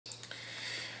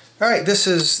Alright, this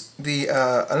is the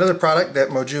another product that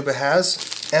Mojuba has,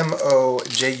 mojuba.com.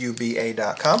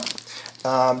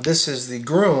 This is the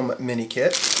Groom mini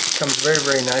kit. It comes very,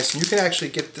 very nice, and you can actually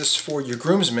get this for your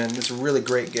groomsmen. It's a really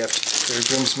great gift for your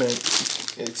groomsmen.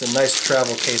 It's a nice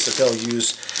travel case that they'll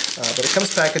use, but it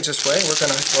comes packaged this way. We're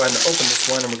going to go ahead and open this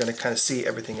one, and we're going to kind of see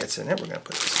everything that's in it. We're going to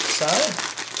put this aside,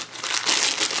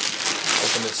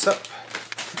 open this up,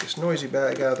 get this noisy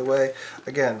bag out of the way.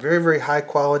 Again, very, very high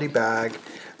quality bag.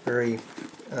 Very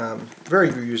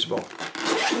reusable.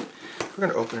 We're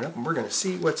going to open it up and we're going to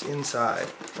see what's inside.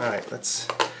 Alright, as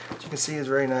you can see, it's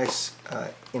very nice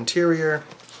interior,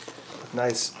 with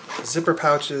nice zipper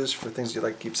pouches for things you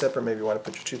like to keep separate. Maybe you want to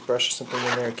put your toothbrush or something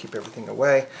in there and keep everything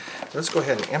away. Let's go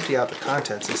ahead and empty out the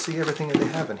contents and see everything that they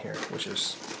have in here, which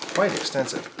is quite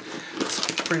extensive. It's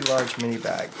a pretty large mini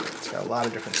bag. It's got a lot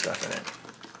of different stuff in it.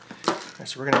 Alright,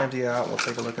 so we're going to empty it out and we'll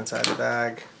take a look inside the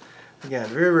bag. Again,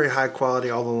 very, very high quality.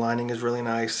 All the lining is really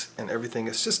nice, and everything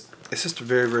is just a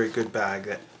very, very good bag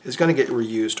that is going to get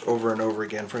reused over and over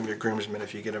again from your groomsmen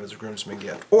if you get them as a groomsman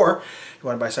gift. Or you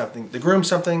want to buy something, the groom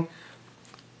something,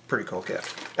 pretty cool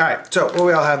gift. All right, so what do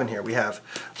we all have in here? We have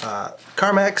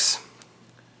Carmex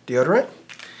deodorant.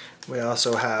 We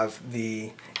also have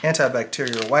the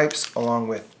antibacterial wipes along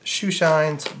with shoe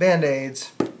shines,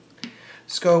 Band-Aids,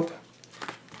 scope,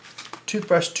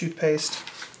 toothbrush, toothpaste,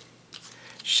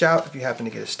 Shout if you happen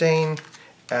to get a stain,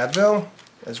 Advil,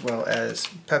 as well as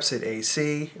Pepsid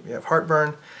AC if you have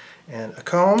heartburn, and a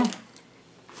comb.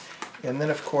 And then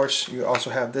of course you also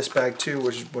have this bag too,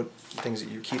 which is what things that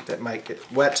you keep that might get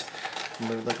wet,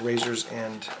 like razors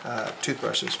and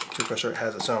toothbrushes. Toothbrush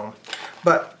has its own.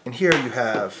 But in here you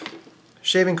have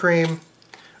shaving cream,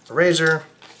 a razor,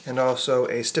 and also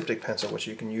a styptic pencil, which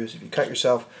you can use if you cut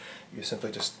yourself. You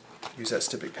simply just use that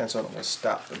styptic pencil and it will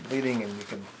stop the bleeding, and you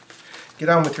can get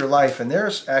on with your life. And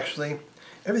there's actually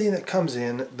everything that comes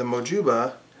in the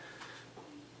Mojuba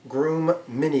Groom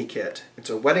mini kit.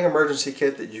 It's a wedding emergency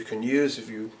kit that you can use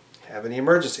if you have any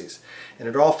emergencies, and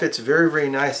it all fits very, very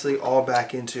nicely all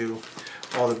back into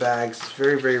all the bags. It's a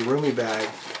very, very roomy bag,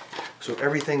 so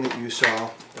everything that you saw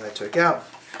that I took out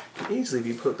can easily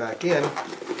be put back in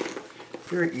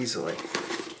very easily.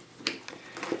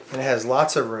 And it has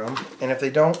lots of room, and if you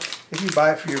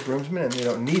buy it for your groomsmen and they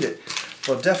don't need it,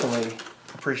 they'll definitely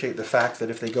appreciate the fact that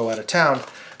if they go out of town,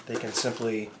 they can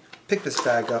simply pick this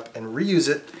bag up and reuse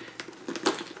it,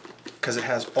 because it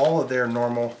has all of their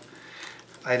normal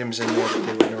items in there that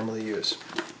they would normally use.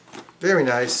 Very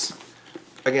nice.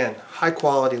 Again, high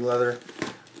quality leather.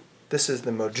 This is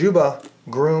the Mojuba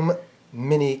Groom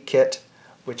mini kit,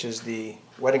 which is the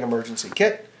wedding emergency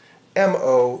kit.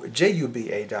 mojuba.com.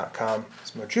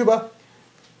 It's Mojuba.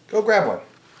 Go grab one.